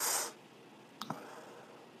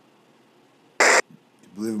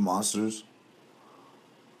believe in monsters?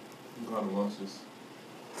 What kind of monsters?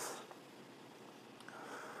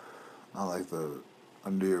 Not like the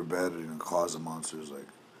under your bed and closet monsters.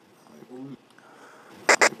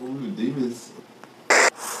 Ooh, demons.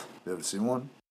 You ever seen one?